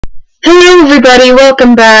Hello everybody,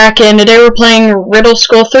 welcome back, and today we're playing Riddle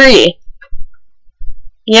School 3.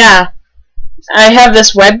 Yeah, I have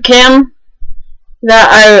this webcam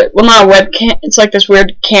that well, not a webcam, it's like this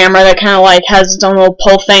weird camera that kind of like has its own little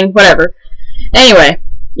pull thing, whatever. Anyway,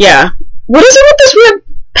 yeah. What is it with this weird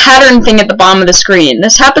pattern thing at the bottom of the screen?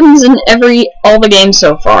 This happens in all the games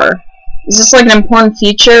so far. Is this like an important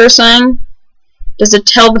feature or something? Does it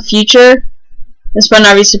tell the future? This button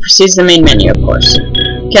obviously precedes the main menu, of course.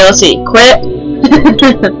 Okay, let's see. Quit.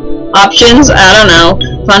 Options, I don't know.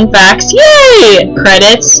 Fun facts, yay!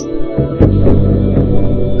 Credits.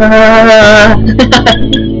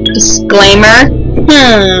 Disclaimer.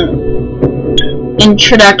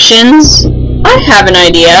 Introductions. I have an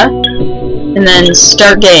idea. And then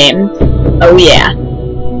start game. Oh yeah.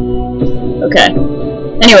 Okay.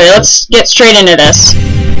 Anyway, let's get straight into this.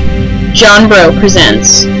 John Bro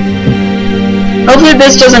presents. Hopefully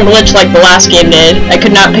this doesn't glitch like the last game did. I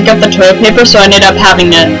could not pick up the toilet paper, so I ended up having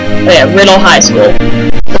to... Riddle High School. I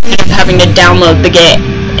ended up having to download the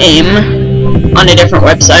game on a different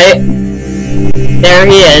website. There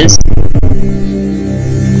he is.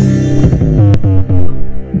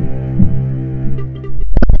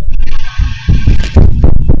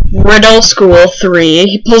 Riddle School 3.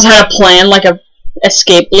 He pulls out a plan like a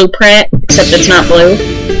escape blueprint, except it's not blue.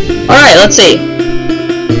 Alright, let's see.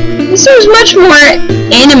 This is much more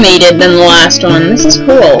animated than the last one. This is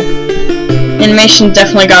cool. Animation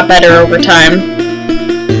definitely got better over time.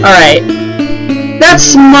 Alright. That's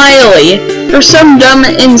Smiley. For some dumb,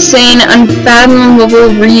 insane,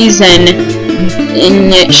 unfathomable reason,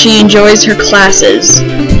 she enjoys her classes.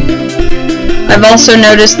 I've also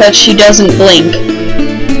noticed that she doesn't blink.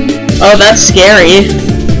 Oh, that's scary.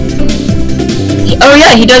 Oh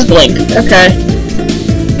yeah, he does blink. Okay.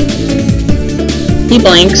 He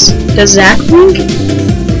blinks. Does Zach blink?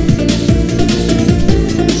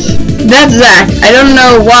 That's Zach. I don't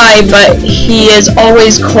know why, but he is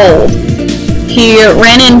always cold. He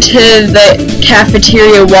ran into the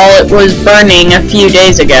cafeteria while it was burning a few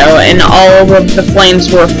days ago, and all of the flames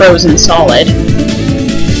were frozen solid.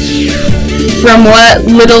 From what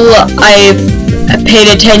little I've paid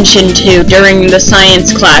attention to during the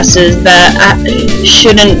science classes, that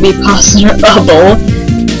shouldn't be possible.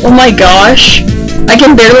 Oh my gosh. I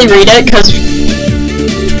can barely read it because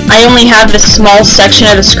I only have this small section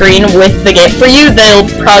of the screen with the game. For you, they'll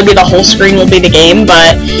probably be the whole screen will be the game,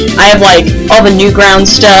 but I have like all the Newground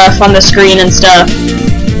stuff on the screen and stuff.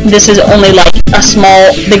 This is only like a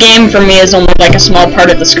small, the game for me is only like a small part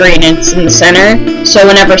of the screen. It's in the center, so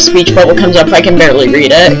whenever a speech bubble comes up, I can barely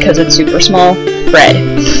read it because it's super small. Fred.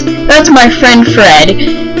 That's my friend Fred.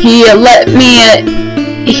 He lent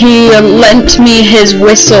me his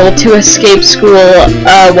whistle to escape school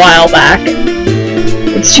a while back.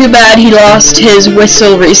 It's too bad he lost his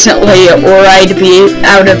whistle recently, or I'd be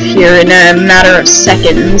out of here in a matter of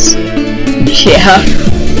seconds. Yeah.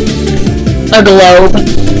 A globe.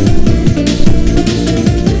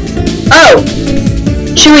 Oh!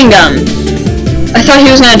 Chewing gum. I thought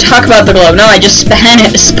he was going to talk about the globe. No, I just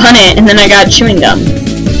spun it, and then I got chewing gum.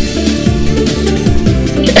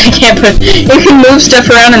 I can't put... You can move stuff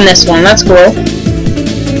around in this one, that's cool.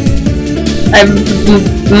 I have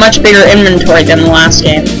a much bigger inventory than the last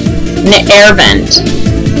game. An air vent.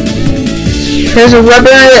 There's a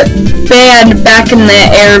rubber band back in the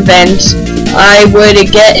air vent. I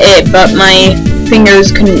would get it, but my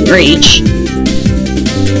fingers couldn't reach.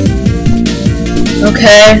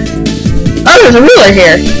 Okay. Oh, there's a ruler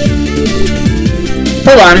here.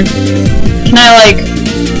 Hold on. Can I, like,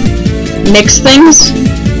 mix things?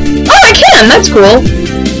 Oh, I can! That's cool.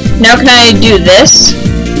 Now can I do this?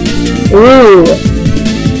 Ooh.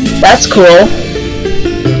 That's cool.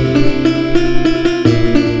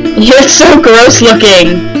 You're so gross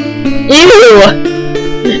looking. Ew!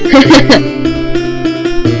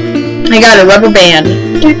 I got a rubber band.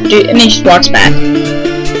 And he just walks back.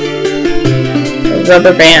 A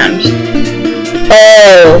rubber band.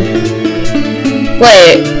 Oh.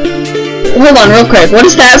 Wait. Hold on real quick. What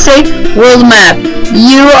does that say? World map.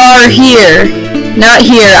 You are here. Not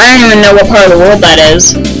here. I don't even know what part of the world that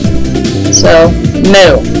is. So,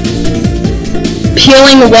 no.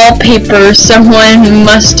 Peeling wallpaper. Someone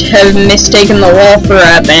must have mistaken the wall for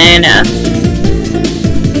a banana.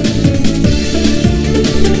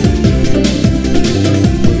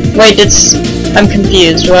 Wait, I'm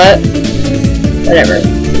confused. What? Whatever.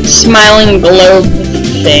 Smiling globe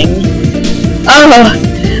thing. Oh!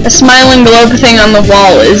 A smiling globe thing on the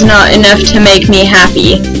wall is not enough to make me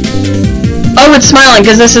happy. Oh, it's smiling,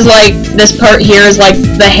 because this is like, this part here is like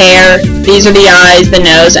the hair, these are the eyes, the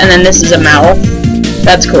nose, and then this is a mouth.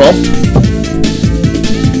 That's cool.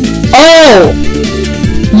 Oh, No!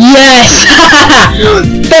 Yes!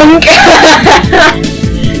 Thunk!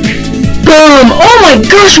 Boom! Oh my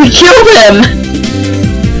gosh, we killed him!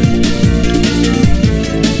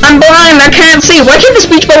 I'm blind, I can't see. Why can't the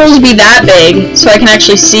speech bubbles be that big so I can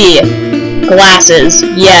actually see? Glasses.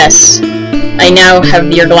 Yes. I now have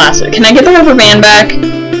your glasses. Can I get the rubber band back?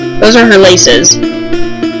 Those are her laces.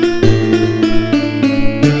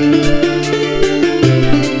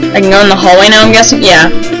 I can go in the hallway now, I'm guessing? Yeah.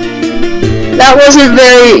 That wasn't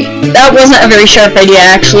a very sharp idea,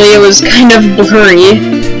 actually. It was kind of blurry.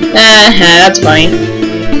 That's funny.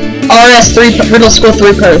 RS3 Riddle School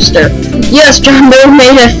 3 poster. Yes, John Doe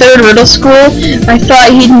made a third Riddle School. I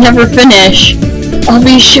thought he'd never finish. I'll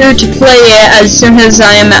be sure to play it as soon as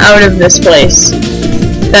I am out of this place.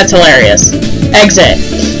 That's hilarious. Exit.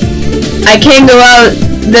 I can't go out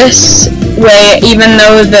this way even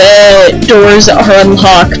though the doors are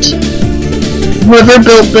unlocked. Whoever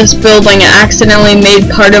built this building accidentally made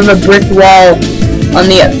part of a brick wall on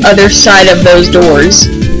the other side of those doors.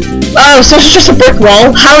 Oh, so it's just a brick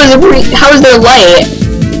wall? How is there light?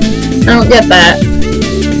 I don't get that.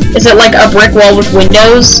 Is it like a brick wall with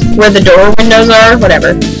windows? Where the door windows are?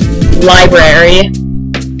 Whatever. Library.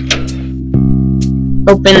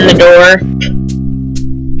 Open the door.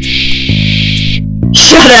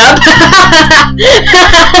 Shut up!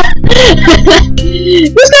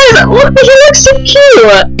 This guy's, he looks so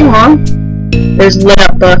cute! Come on. There's lit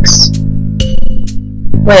up books.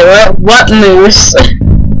 Wait, what moose?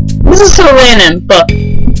 This is so random. Book.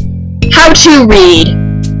 How to read.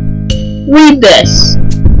 Read this.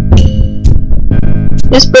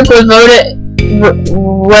 This book was voted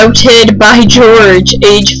by George,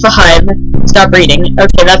 age 5. Stop reading.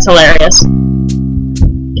 Okay, that's hilarious.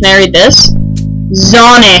 Can I read this?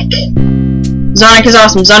 Sonic. Sonic is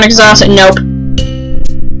awesome. Sonic is awesome. Nope.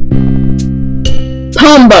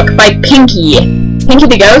 Poem book by Pinky. Pinky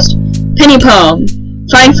the Ghost? Penny poem.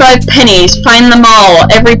 Find 5 pennies. Find them all.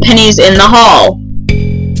 Every penny's in the hall.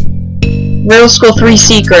 Riddle School 3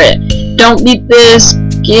 secret. Don't beat this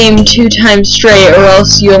game 2 times straight or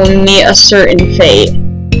else you'll meet a certain fate.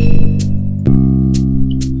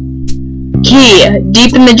 Key.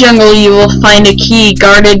 Deep in the jungle you will find a key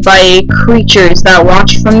guarded by creatures that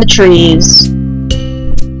watch from the trees.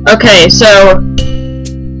 Okay, so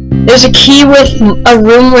there's a key with a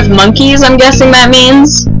room with monkeys, I'm guessing that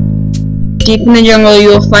means. Deep in the jungle you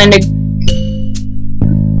will find a...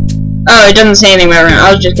 Oh, it doesn't say anything about it.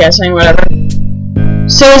 I was just guessing, whatever.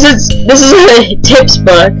 So this is a tips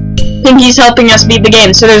book. Pinky's helping us beat the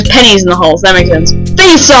game, so there's pennies in the holes. That makes sense.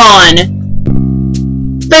 Face on!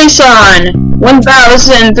 Face on!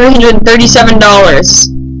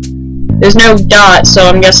 $1,337. There's no dot, so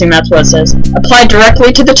I'm guessing that's what it says. Apply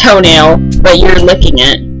directly to the toenail, but you're licking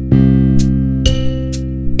it.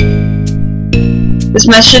 This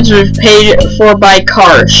message was paid for by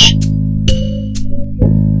Karsh.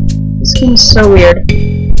 This game's so weird.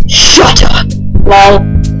 Shut up! Lol.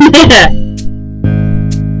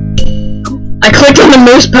 I clicked on the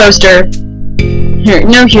moose poster. Here,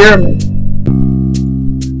 no, here.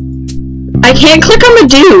 I can't click on the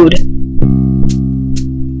dude.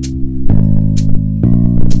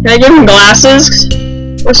 Can I give him glasses?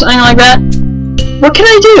 Or something like that? What can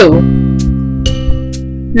I do?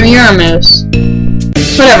 No, you're a moose.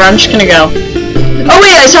 Whatever, I'm just gonna go. Oh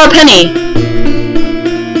wait, I saw a penny!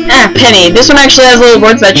 Ah, penny. This one actually has little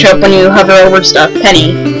words that show up when you hover over stuff.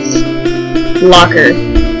 Penny. Locker.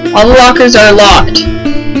 All the lockers are locked.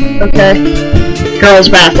 Okay. Girls'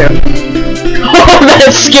 bathroom. Oh,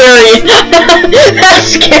 that's scary!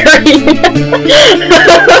 That's scary!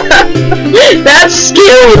 That's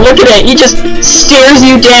scary! Look at it! He just stares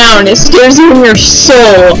you down! It stares you in your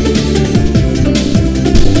soul!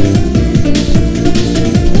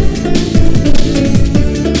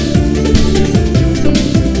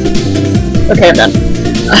 Okay, I'm done.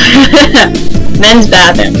 Men's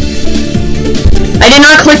bathroom. I did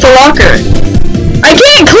not click the locker! I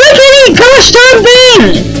can't click any gosh darn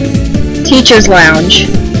thing! Teacher's lounge.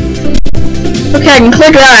 Okay, I can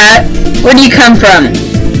click that. Where do you come from?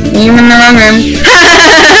 You're in the wrong room.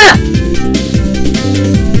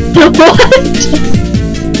 What?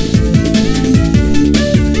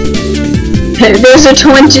 There's a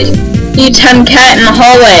 20-ton cat in the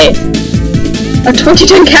hallway. A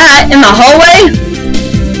 20-ton cat in the hallway?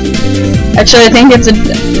 Actually, I think it's a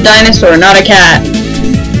dinosaur, not a cat.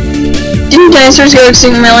 Didn't dinosaurs go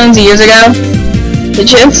extinct millions of years ago? The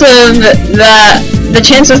chances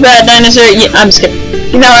that dinosaur... Yeah, I'm skipping.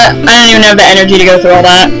 You know what? I don't even have the energy to go through all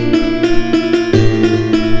that.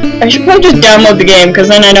 I should probably just download the game, because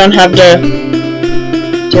then I don't have to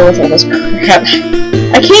deal with all this crap.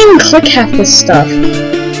 I can't even click half this stuff.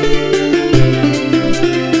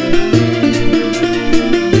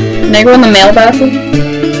 Can I go in the male bathroom?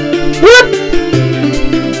 What?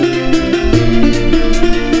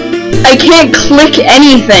 I can't click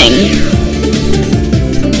anything.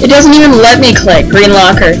 It doesn't even let me click. Green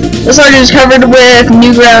locker. This locker is covered with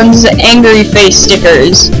Newgrounds angry face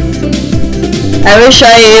stickers. I wish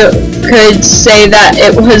I could say that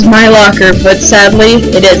it was my locker, but sadly,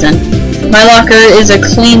 it isn't. My locker is a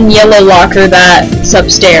clean yellow locker that's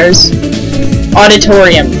upstairs.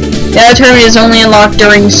 Auditorium. The auditorium is only unlocked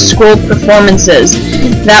during school performances.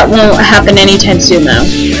 That won't happen anytime soon, though.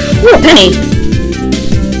 Ooh, a penny!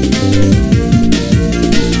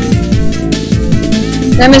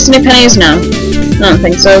 Did I miss any pennies? No. I don't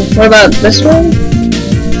think so. What about this one?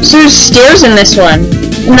 So there's stairs in this one.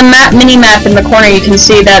 In the mini-map in the corner, you can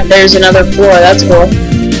see that there's another floor. That's cool.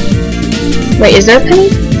 Wait, is there a penny?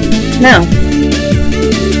 No.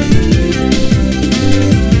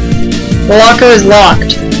 The locker is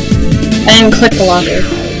locked. I didn't click the locker.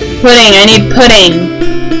 Pudding. I need pudding.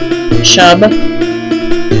 Chub.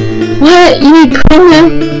 What? You need pudding now?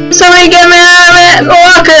 Somebody get me out of it! The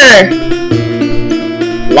locker!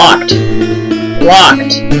 Locked.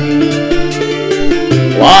 Locked.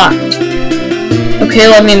 Locked. Okay,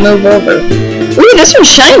 let me move over. Ooh, this one's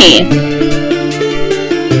shiny!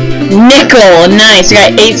 Nickel! Nice. I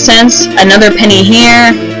got 8 cents. Another penny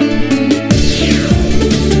here.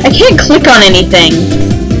 I can't click on anything.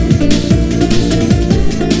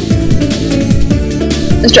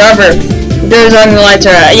 Mr. Arbor, the doors on the lights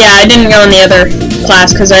are out. Yeah, I didn't go in the other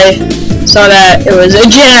class because I saw that it was a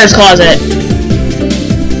janitor's closet.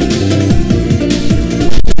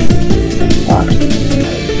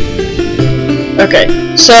 Okay,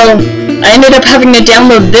 so I ended up having to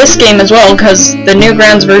download this game as well because the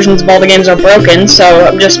Newgrounds versions of all the games are broken, so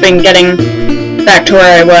I've just been getting back to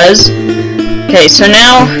where I was. Okay, so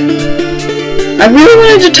now I really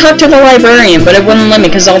wanted to talk to the librarian, but it wouldn't let me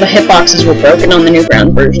because all the hitboxes were broken on the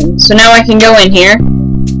Newgrounds version. So now I can go in here.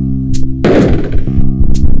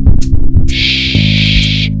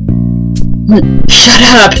 Shut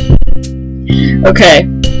up! Okay.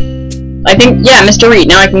 I think, yeah, Mr. Reed.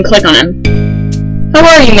 Now I can click on him. How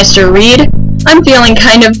are you, Mr. Reed? I'm feeling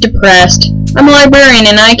kind of depressed. I'm a librarian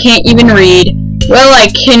and I can't even read. Well, I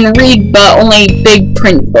can read, but only big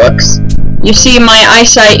print books. You see, my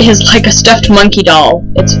eyesight is like a stuffed monkey doll.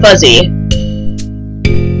 It's fuzzy.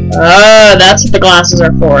 Oh, that's what the glasses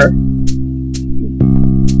are for.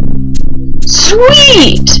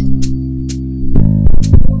 Sweet!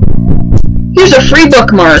 Here's a free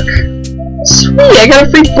bookmark. Sweet, I got a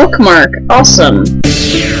free bookmark. Awesome.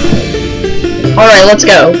 Alright, let's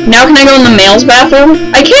go. Now can I go in the male's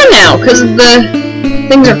bathroom? I can now, because the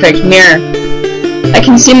things are fixed. Mirror. I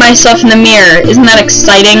can see myself in the mirror. Isn't that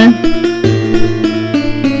exciting?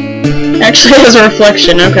 Actually, it has a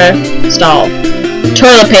reflection. Okay. Stall.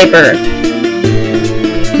 Toilet paper.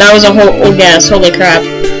 That was a whole guess. Holy crap.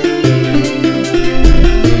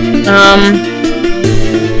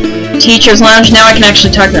 Teacher's lounge. Now I can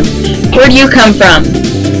actually talk to them. Where do you come from?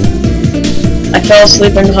 I fell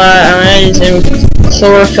asleep in class. I'm using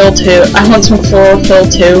chlorophyll too. I want some chlorophyll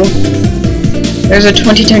too. There's a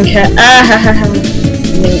 2010 cat.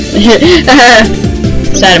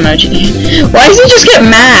 Sad emoji. Why does he just get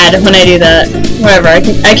mad when I do that? Whatever.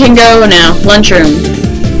 I can go now. Lunchroom.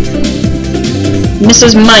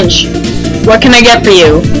 Mrs. Munch. What can I get for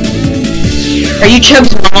you? Are you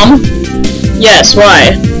Chub's mom? Yes.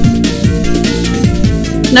 Why?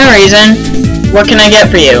 No reason. What can I get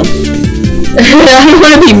for you? I don't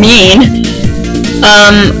want to be mean.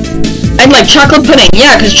 I'd like chocolate pudding.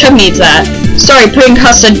 Yeah, because Chub needs that. Sorry, pudding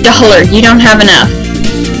costs $1. You don't have enough.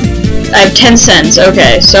 I have 10 cents.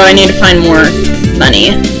 Okay, so I need to find more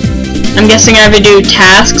money. I'm guessing I have to do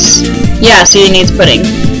tasks. Yeah, so he needs pudding.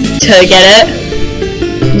 To get it.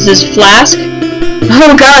 This is Flask.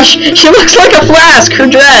 Oh gosh, she looks like a flask. Her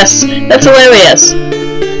dress. That's hilarious.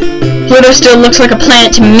 Pluto still looks like a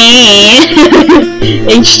planet to me.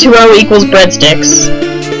 H2O equals breadsticks.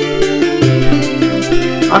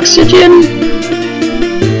 Oxygen?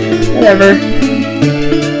 Whatever.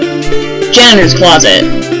 Janitor's closet.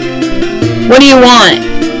 What do you want?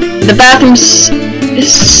 The bathroom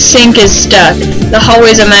sink is stuck. The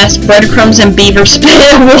hallway's a mess. Breadcrumbs and beaver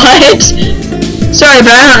spit. What? Sorry,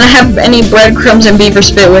 but I don't have any breadcrumbs and beaver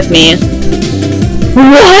spit with me.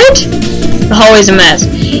 What? The hallway's a mess.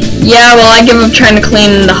 Yeah, well, I give up trying to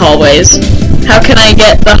clean the hallways. How can I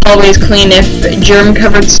get the hallways clean if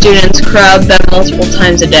germ-covered students crowd them multiple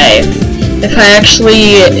times a day? If I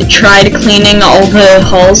actually tried cleaning all the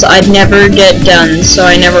halls, I'd never get done, so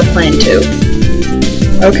I never plan to.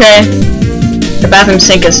 Okay. The bathroom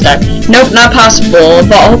sink is stuck. Nope, not possible.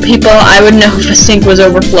 Of all people, I would know if a sink was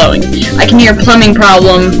overflowing. I can hear a plumbing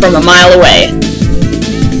problem from a mile away.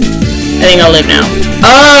 I think I'll leave now.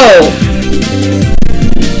 Oh!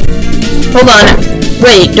 Hold on.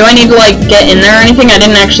 Wait, do I need to, like, get in there or anything? I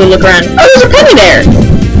didn't actually look around. Oh, there's a penny there!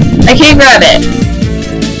 I can't grab it.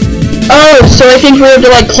 Oh, so I think we have to,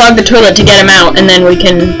 like, clog the toilet to get him out, and then we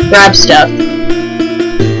can grab stuff.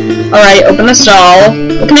 Alright, open the stall.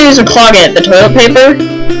 What can I use to clog it? The toilet paper?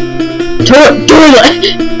 Toilet!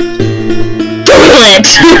 Toilet!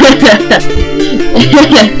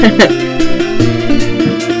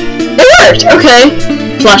 It worked! Okay.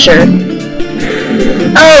 Flusher.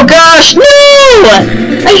 Oh gosh, no!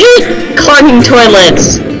 I hate clogging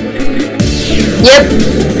toilets. Yep.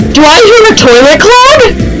 Do I hear a toilet clog?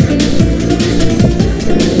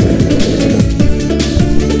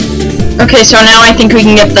 Okay, so now I think we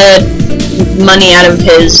can get the money out of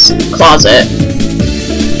his closet.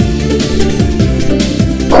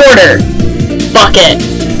 Quarter. Bucket.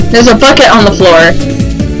 There's a bucket on the floor.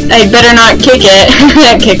 I better not kick it.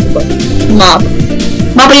 Kick the bucket. Mop.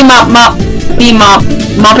 Moppity mop mop. Be mop.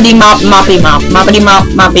 Moppity mop moppy mop. Moppity mop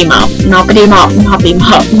moppy mop. Moppity mop moppy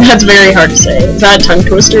mop. That's very hard to say. Is that a tongue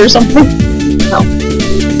twister or something? No.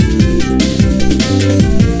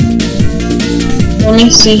 Let me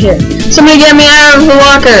see here. Somebody get me out of the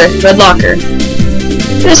locker! Red locker.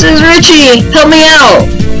 This is Richie! Help me out!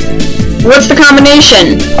 What's the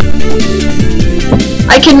combination?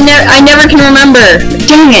 I never can remember.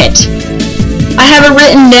 Dang it! I have it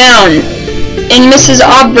written down in Mrs.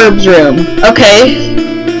 Obverb's room. Okay.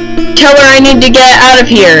 Tell her I need to get out of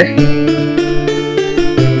here.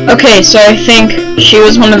 Okay, so I think she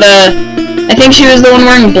was one of the... I think she was the one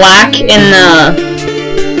wearing black in the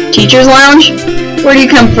teacher's lounge? Where do you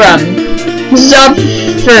come from? Mrs.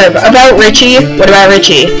 Obverb. About Richie? What about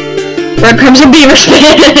Richie? Breadcrumbs and beaver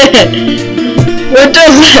spit. What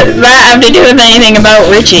does that have to do with anything about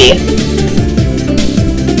Richie?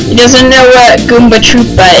 He doesn't know what Goomba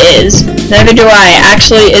Troopa is. Neither do I.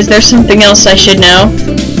 Actually, is there something else I should know?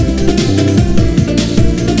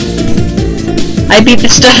 I beat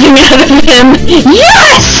the stuffing out of him.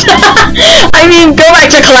 Yes! I mean, go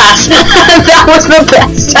back to class. That was the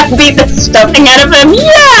best. I beat the stuffing out of him.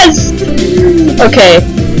 Yes! Okay.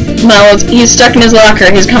 Well, he's stuck in his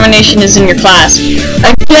locker. His combination is in your class.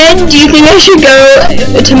 Again, do you think I should go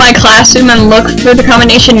to my classroom and look for the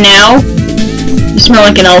combination now? You smell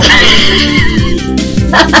like an elf.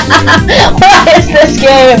 What is this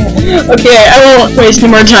game? Okay, I won't waste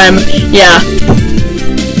any more time. Yeah.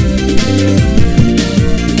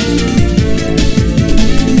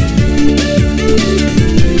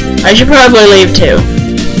 I should probably leave too.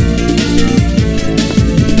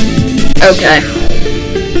 Okay.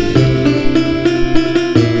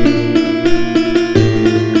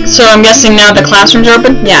 So I'm guessing now the classrooms are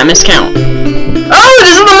open? Yeah, miscount. Oh,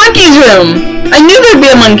 this is the monkey's room! I knew there'd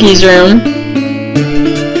be a monkey's room.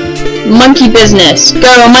 Monkey business.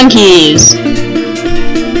 Go monkeys!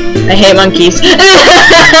 I hate monkeys.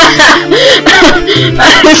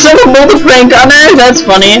 Someone pulled a prank on her? That's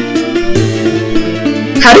funny.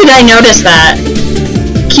 How did I notice that?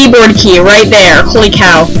 Keyboard key, right there. Holy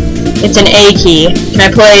cow. It's an A key. Can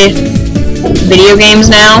I play video games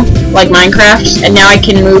now? Like Minecraft? And now I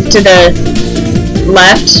can move to the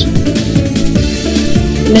left.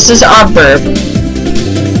 Mrs. Obverb.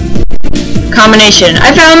 Combination.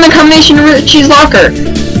 I found the combination of Richie's locker.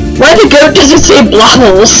 Why the goat does it say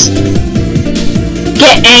blobbles?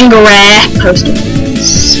 Get angry. Poster.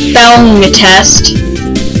 Spelling test.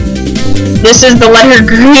 This is the letter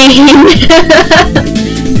green.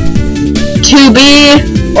 To be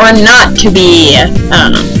or not to be. I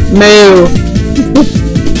don't know. Moo.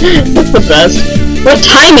 That's the best. What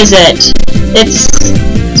time is it? It's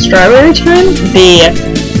strawberry time? B.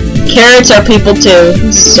 Carrots are people too.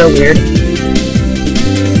 This is so weird.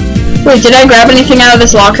 Wait, did I grab anything out of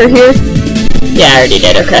this locker here? Yeah, I already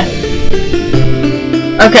did. Okay.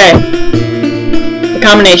 Okay. The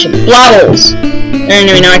combination. Blobbles. I didn't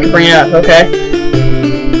even know I could bring it up. Okay.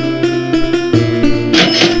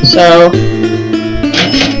 So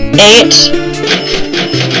 8.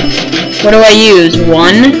 What do I use? 1.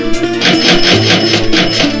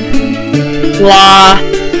 Blah.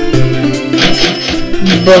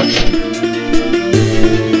 B.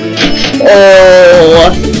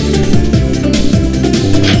 Oh.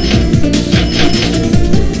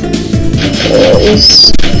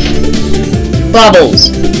 Bubbles.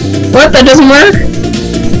 What? That doesn't work?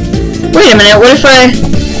 Wait a minute, what if I...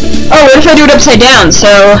 Oh, what if I do it upside down,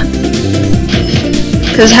 so...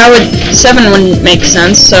 Because how would... 7 wouldn't make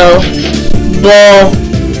sense, so... Bull...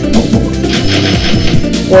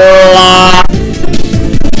 Blah.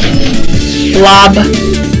 Blob.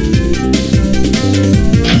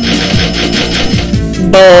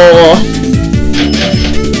 Bull.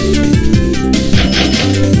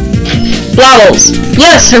 Blobbles.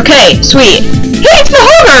 Yes, okay, sweet. Hey, it's the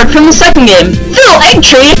Hogard from the second game. Phil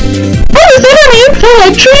Eggtree. Oh, is that her name? Phil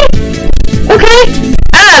Eggtree? Okay.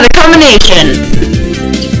 Ah, the combination.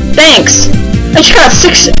 Thanks. I just got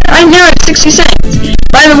I now have 60 cents.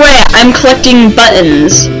 By the way, I'm collecting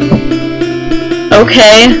buttons.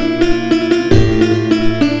 Okay.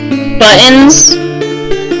 Buttons?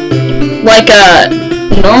 Like a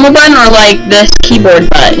normal button or like this keyboard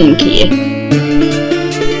button key?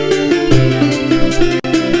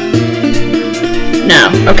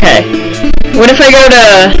 No, okay. What if I go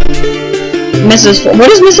to what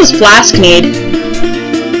does Mrs. Flask need?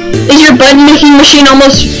 Is your button making machine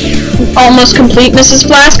almost complete, Mrs.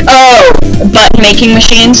 Flask? Oh, a button making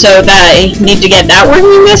machine, so that I need to get that working,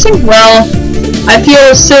 I'm guessing? Well, I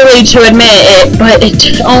feel silly to admit it, but it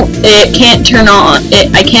can't turn on.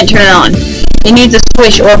 I can't turn it on. It needs a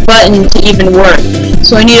switch or a button to even work.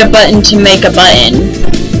 So I need a button to make a button.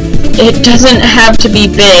 It doesn't have to be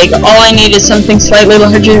big. All I need is something slightly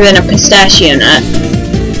larger than a pistachio nut.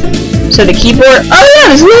 So the keyboard. Oh yeah,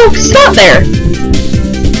 there's a little slot there.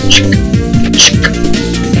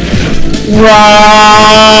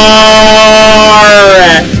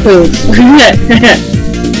 Poof.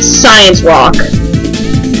 Science rock.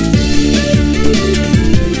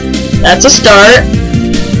 That's a start.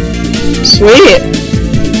 Sweet.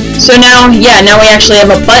 So now, yeah, now we actually have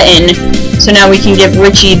a button. So now we can give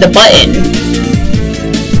Richie the button.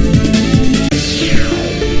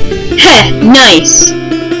 Heh, nice.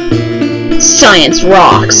 Science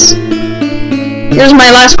rocks. Here's my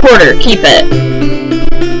last quarter. Keep it.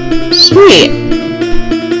 Sweet.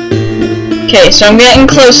 Okay, so I'm getting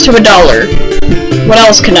close to $1. What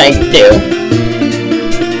else can I do?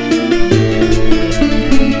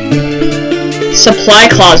 Supply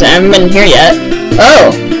closet. I haven't been here yet.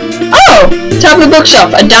 Oh! Oh! Top of the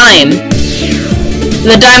bookshelf. A dime.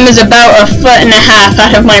 The dime is about 1.5 feet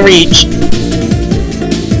out of my reach.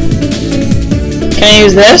 Can I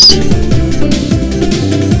use this?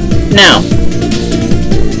 No.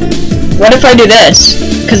 What if I do this?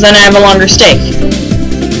 Because then I have a longer stake.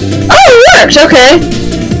 Oh, it works! Okay.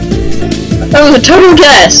 That was a total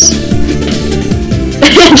guess.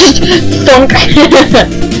 Just thunk.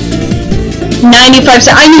 95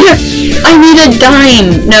 cents. I need a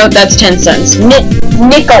dime. No, that's 10 cents.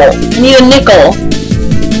 Nickel. I need a nickel.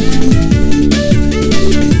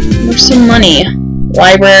 Where's some money?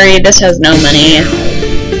 Library. This has no money.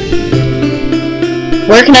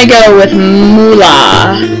 Where can I go with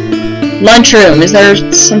moolah? Lunchroom. Is there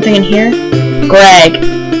something in here? Greg.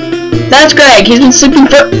 That's Greg. He's been sleeping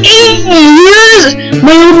for 8 years!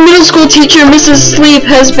 My old middle school teacher, Mrs. Sleep,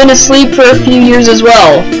 has been asleep for a few years as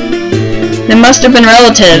well. They must have been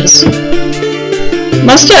relatives.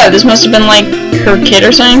 Must have. This must have been like her kid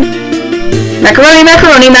or something. Macaroni,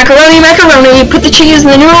 macaroni, macaroni, macaroni. Put the cheese in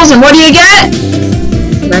the noodles and what do you get?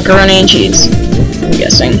 Macaroni and cheese. I'm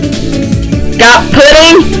guessing. Got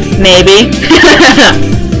pudding? Maybe.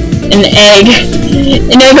 An egg.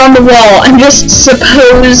 An egg on the wall. I'm just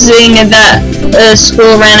supposing that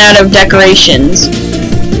school ran out of decorations.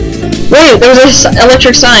 Wait, there was an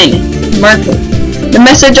electric sign. The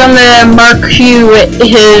message on the marquee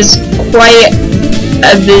is quite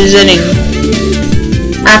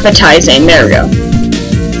appetizing. There we go.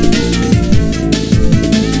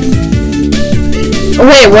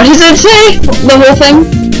 Wait, what does it say? The whole thing?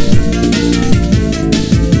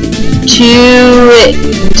 Today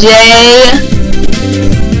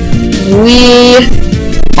we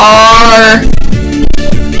are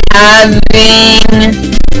having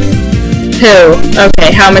who? Okay,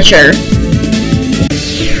 how mature?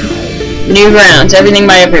 New grounds, everything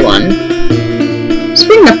by everyone.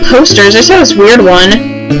 Speaking of posters, I saw this weird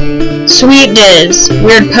one. Sweet Diz,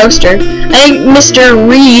 weird poster. I think Mr.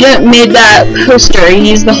 Reed made that poster.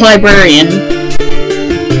 He's the librarian.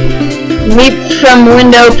 Leap from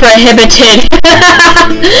window prohibited.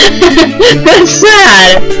 That's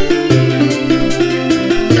sad.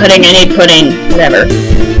 Pudding, I need pudding. Whatever.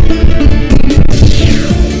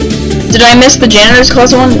 Did I miss the janitor's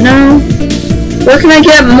closet one? No. Where can I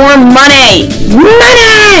get more money?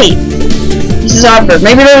 Money! This is awkward.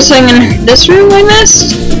 Maybe there was something in this room I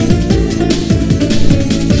missed?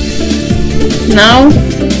 No?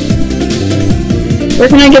 Where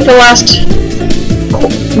can I get the last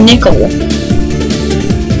nickel?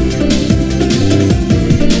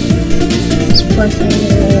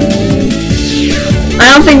 I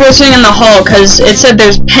don't think there's something in the hall, because it said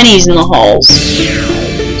there's pennies in the halls.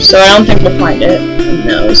 so I don't think we'll find it. Who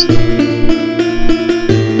knows?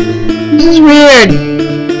 This is weird.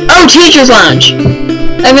 Oh, teacher's lounge!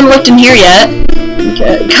 I haven't looked in here yet.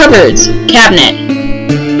 Okay. Cupboards. Cabinet.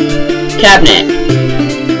 Cabinet.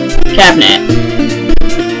 Cabinet.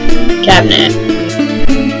 Cabinet.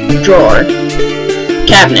 Drawer.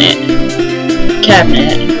 Cabinet.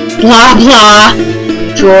 Cabinet. Blah blah.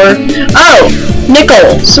 Drawer. Oh!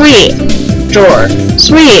 Nickel. Sweet. Drawer.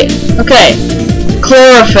 Sweet. Okay.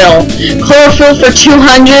 Chlorophyll. Chlorophyll for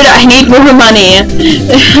 200. I need more money.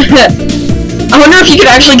 I wonder if you could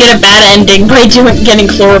actually get a bad ending by getting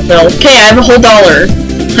chlorophyll. Okay, I have a whole $1.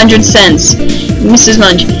 100 cents. Mrs.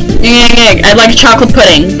 Munch. I'd like a chocolate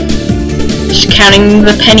pudding. Just counting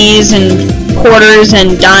the pennies and quarters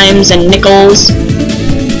and dimes and nickels.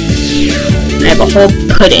 I have a whole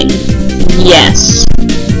pudding. Yes.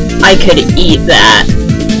 I could eat that.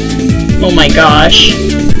 Oh my gosh.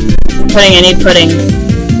 Pudding, I need pudding.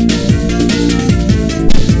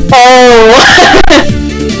 Oh!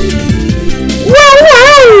 Whoa, whoa,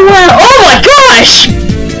 whoa! Oh my gosh!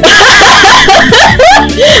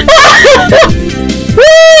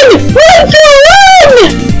 Run! Run, run!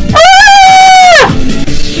 Ah!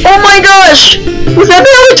 Oh my gosh! Was that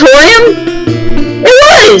the auditorium? It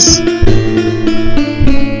was!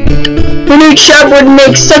 The new Chub would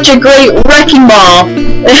make such a great wrecking ball.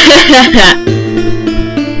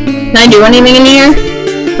 Can I do anything in here?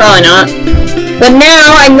 Probably not. But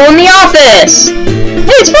now I go in the office!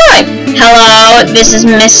 Hey, it's fine! Hello, this is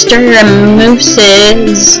Mr.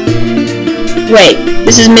 Moose's. Wait,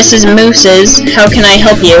 this is Mrs. Moose's. How can I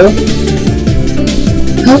help you?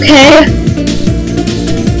 Okay.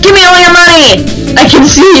 Give me all your money! I can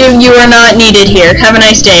see you are not needed here. Have a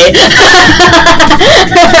nice day.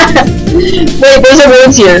 Wait, there's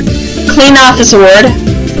awards here. Clean Office Award.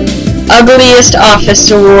 Ugliest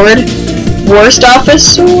Office Award. Worst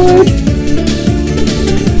Office Award.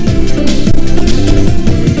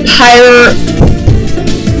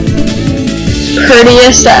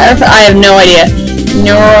 Courteous. I have no idea.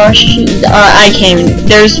 No, I came.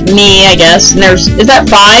 There's me, I guess. And there's. Is that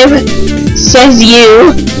 5? Says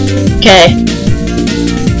you. Okay.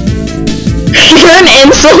 You're an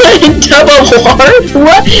insolent tub of lard?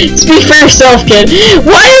 What? Speak for yourself, kid.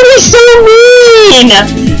 Why are we so mean?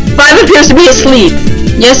 5 appears to be asleep.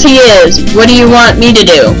 Yes, he is. What do you want me to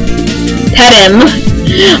do? Pet him.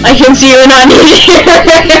 I can see you're not needed here.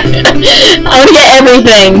 I want to get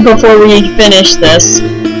everything before we finish this.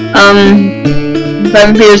 5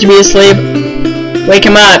 appears to be asleep. Wake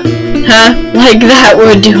him up. Huh? Like that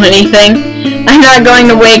would do anything. I'm not going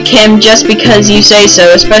to wake him just because you say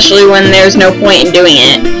so, especially when there's no point in doing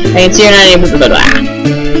it. I can see you're not able to blah blah.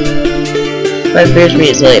 5 appears to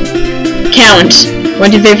be asleep. Count.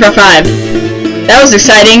 1, 2, 3, 4, 5. That was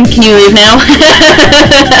exciting. Can you leave now?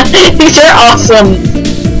 These are awesome.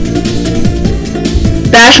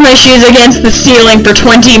 Bash my shoes against the ceiling for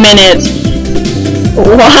 20 minutes.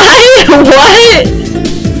 Why? What?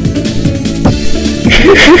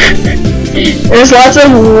 There's lots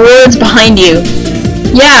of words behind you.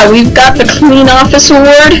 Yeah, we've got the Clean Office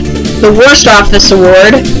Award, the Worst Office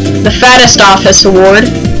Award, the Fattest Office Award,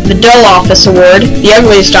 the Dull Office Award, the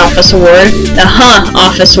Ugliest Office Award, the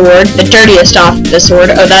Office Award, the Dirtiest Office Award,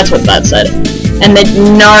 oh that's what that said, and the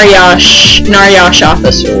Naryash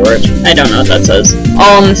Office Award. I don't know what that says.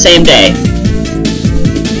 All on the same day.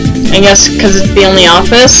 I guess because it's the only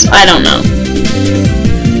office? I don't know.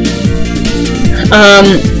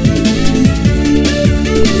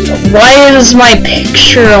 Why is my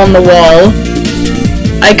picture on the wall?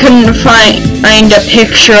 I couldn't find a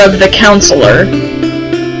picture of the counselor.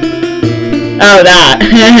 Oh, that. I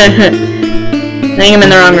think I'm in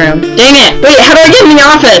the wrong room. Dang it! Wait, how do I get in the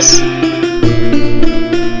office?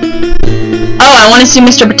 Oh, I want to see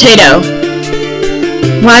Mr. Potato.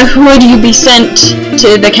 Why would you be sent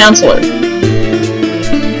to the counselor?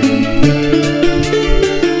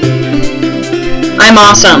 I'm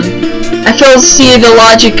awesome. I fail to see the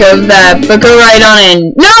logic of that, but go right on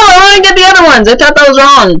in. No, I want to get the other ones. I thought that was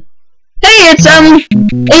wrong. Hey, it's Alien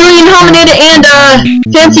Hominid and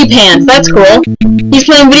Fancy Pants. That's cool. He's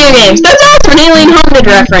playing video games. That's awesome. An Alien Hominid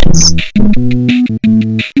reference.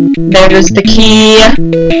 There's the key.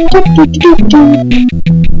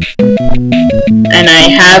 And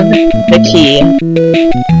I have the key.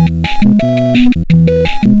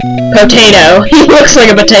 Potato. He looks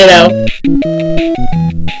like a potato.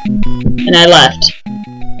 And I left.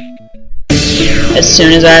 As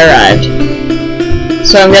soon as I arrived.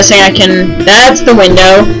 So I'm guessing I can... That's the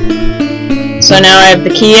window. So now I have the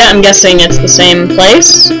key. I'm guessing it's the same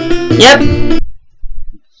place. Yep.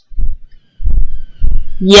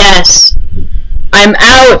 Yes. I'm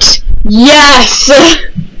out! Yes!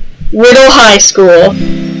 Riddle High School.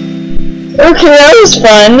 Okay, that was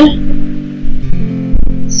fun.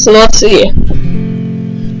 So let's see.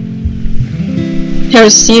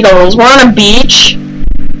 There's seagulls. We're on a beach.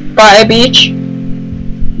 By a beach.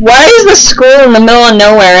 Why is the school in the middle of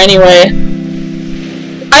nowhere anyway?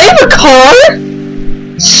 I have a car?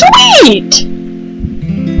 Sweet!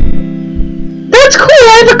 That's cool,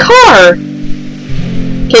 I have a car!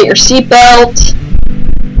 Get your seatbelt.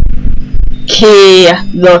 Key.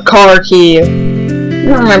 The car key. I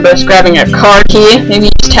don't remember us grabbing a car key. Maybe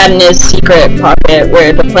he just had it in his secret pocket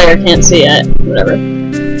where the player can't see it. Whatever.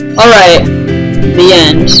 Alright. The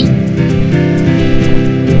end.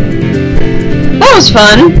 That was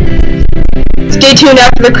fun. Stay tuned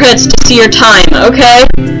after the credits to see your time, okay?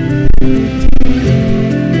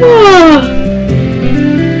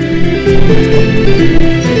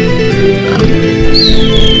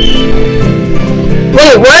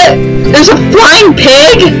 Wait, what? There's a flying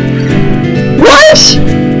pig? What?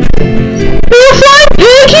 There's a flying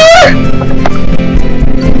pig here?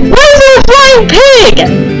 Why is there a flying pig?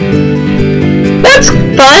 That's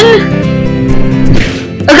fun.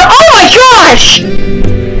 Okay, oh my gosh!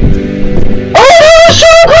 Oh, that was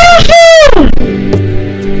so gruesome!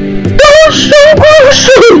 That was so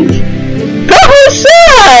gruesome! That was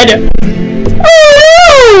sad! Oh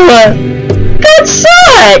no! That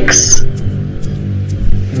sucks!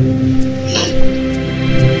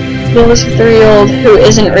 There's a 3-year-old who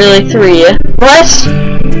isn't really 3. What?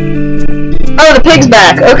 Oh, the pig's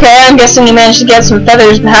back. Okay, I'm guessing he managed to get some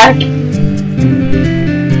feathers back.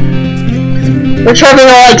 We're traveling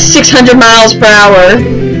at like 600 miles per hour.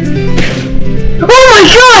 Oh my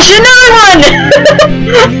gosh, another one!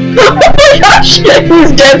 Oh my gosh,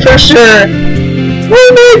 he's dead for sure. Oh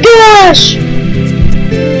my gosh!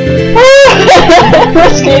 Oh,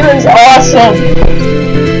 this game is awesome.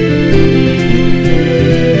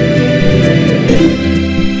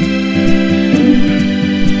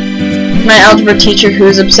 My algebra teacher who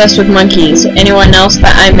is obsessed with monkeys. Anyone else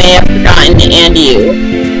that I may have forgotten, and you.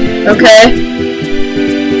 Okay.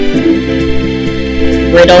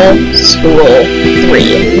 Riddle School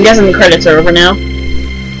 3. I'm guessing the credits are over now.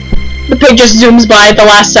 The pig just zooms by at the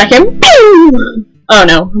last second. Pew! Oh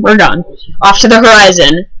no, we're gone. Off to the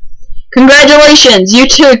horizon. Congratulations!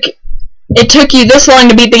 It took you this long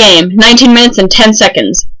to beat the game. 19 minutes and 10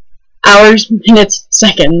 seconds. Hours, minutes,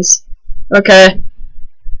 seconds. Okay.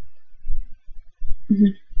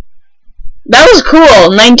 That was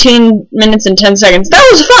cool. 19 minutes and 10 seconds. That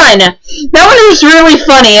was fun. That one was really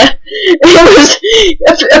funny. It was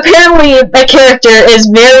apparently that character is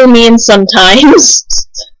very mean sometimes.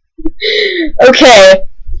 Okay.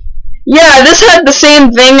 Yeah, this had the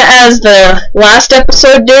same thing as the last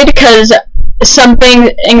episode did, because some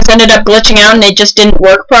things ended up glitching out and they just didn't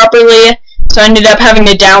work properly. So I ended up having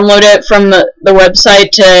to download it from the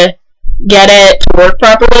website to get it to work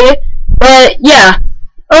properly. But yeah,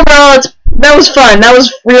 overall that was fun. That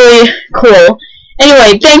was really cool.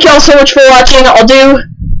 Anyway, thank you all so much for watching. I'll do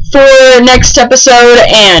for next episode,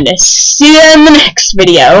 and see you in the next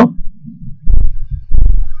video.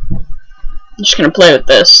 I'm just gonna play with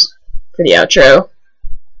this for the outro.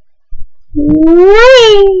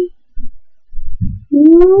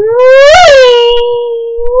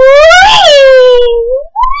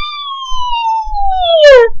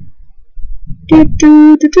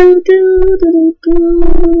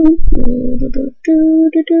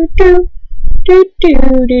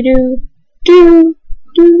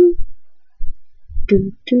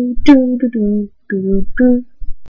 Do